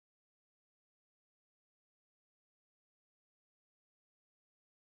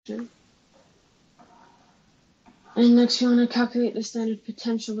reduction. And next, you want to calculate the standard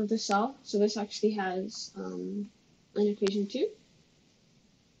potential of the cell. So this actually has an equation too.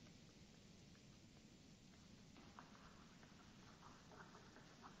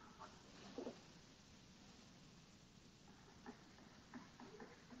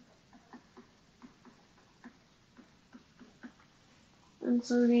 And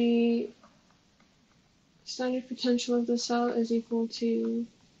so the standard potential of the cell is equal to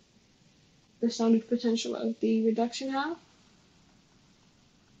the standard potential of the reduction half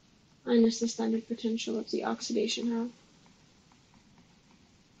minus the standard potential of the oxidation half.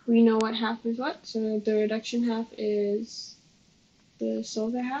 We know what half is what, so the reduction half is the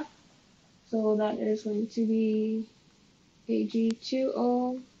silver half, so that is going to be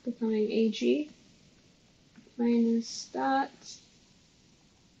Ag2O becoming Ag minus that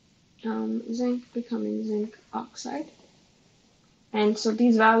zinc becoming zinc oxide. And so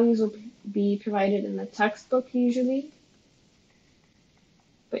these values will be provided in the textbook usually,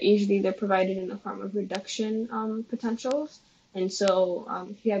 but usually they're provided in the form of reduction potentials. And so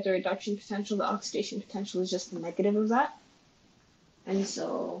if you have the reduction potential, the oxidation potential is just the negative of that. And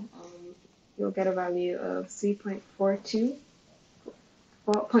so you'll get a value of 3.342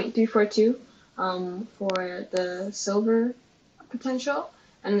 for the silver potential.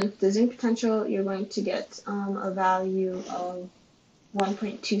 And with the zinc potential, you're going to get a value of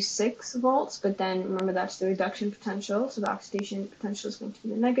 1.26 volts, but then remember that's the reduction potential, so the oxidation potential is going to be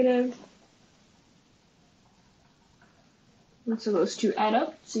the negative. And so those two add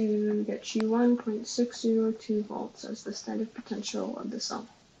up to get you 1.602 volts as the standard potential of the cell.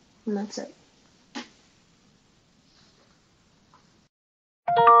 And that's it.